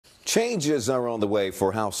Changes are on the way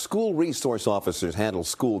for how school resource officers handle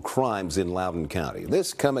school crimes in Loudoun County.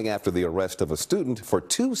 This coming after the arrest of a student for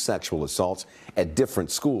 2 sexual assaults at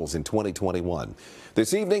different schools in 2021.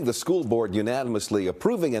 This evening, the school board unanimously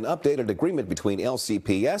approving an updated agreement between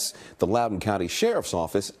LCPS, the Loudoun County Sheriff's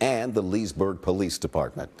Office, and the Leesburg Police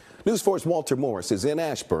Department. News 4's Walter Morris is in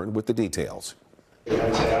Ashburn with the details.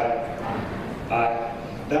 Aye.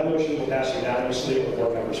 That motion will pass unanimously with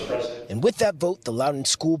board members present. And with that vote, the Loudoun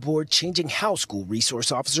School Board changing how school resource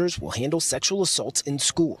officers will handle sexual assaults in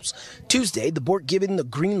schools. Tuesday, the board giving the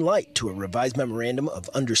green light to a revised memorandum of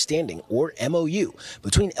understanding, or MOU,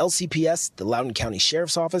 between LCPS, the Loudoun County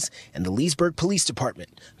Sheriff's Office, and the Leesburg Police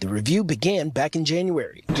Department. The review began back in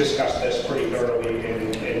January. We discussed this pretty thoroughly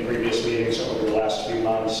in previous meetings over the last few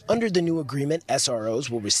months. Under the new agreement, SROs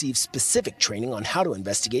will receive specific training on how to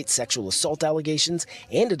investigate sexual assault allegations,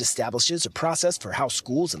 and it establishes a process for how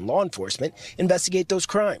schools and law enforcement investigate those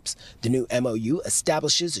crimes. The new MOU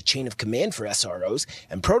establishes a chain of command for SROs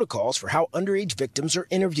and protocols for how underage victims are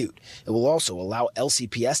interviewed. It will also allow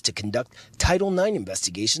LCPS to conduct Title IX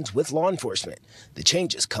investigations with law enforcement. The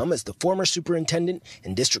changes come as the former superintendent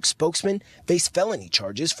and district spokesman face felony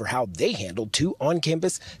charges for how they handled 2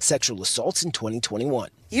 on-campus sexual assaults in 2021.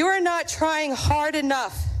 You are not trying hard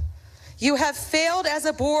enough. You have failed as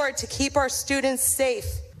a board to keep our students safe.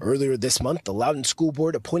 Earlier this month, the Loudoun School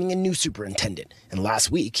Board appointing a new superintendent. And last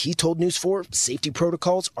week, he told News 4 safety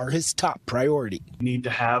protocols are his top priority. We need to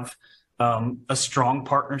have a strong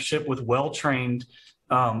partnership with well-trained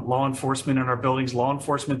law enforcement in our buildings, law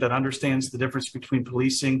enforcement that understands the difference between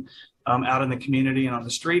policing out in the community and on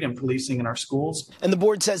the street and policing in our schools. And the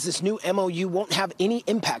board says this new MOU won't have any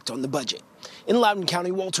impact on the budget. In Loudoun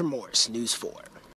County, Walter Morris, News 4.